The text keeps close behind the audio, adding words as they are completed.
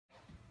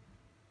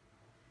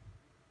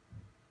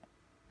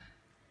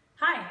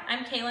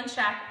I'm Kaylin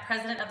Shack,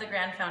 president of the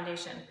Grand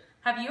Foundation.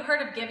 Have you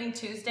heard of Giving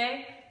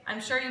Tuesday? I'm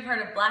sure you've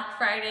heard of Black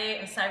Friday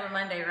and Cyber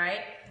Monday,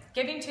 right?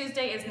 Giving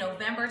Tuesday is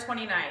November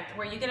 29th,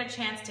 where you get a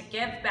chance to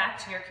give back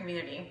to your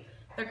community.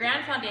 The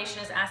Grand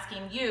Foundation is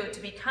asking you to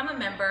become a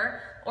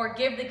member or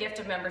give the gift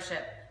of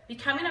membership.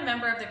 Becoming a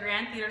member of the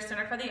Grand Theater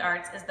Center for the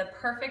Arts is the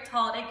perfect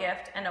holiday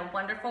gift and a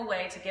wonderful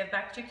way to give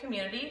back to your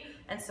community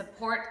and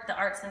support the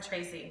arts in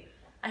Tracy.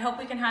 I hope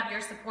we can have your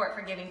support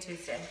for Giving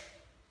Tuesday.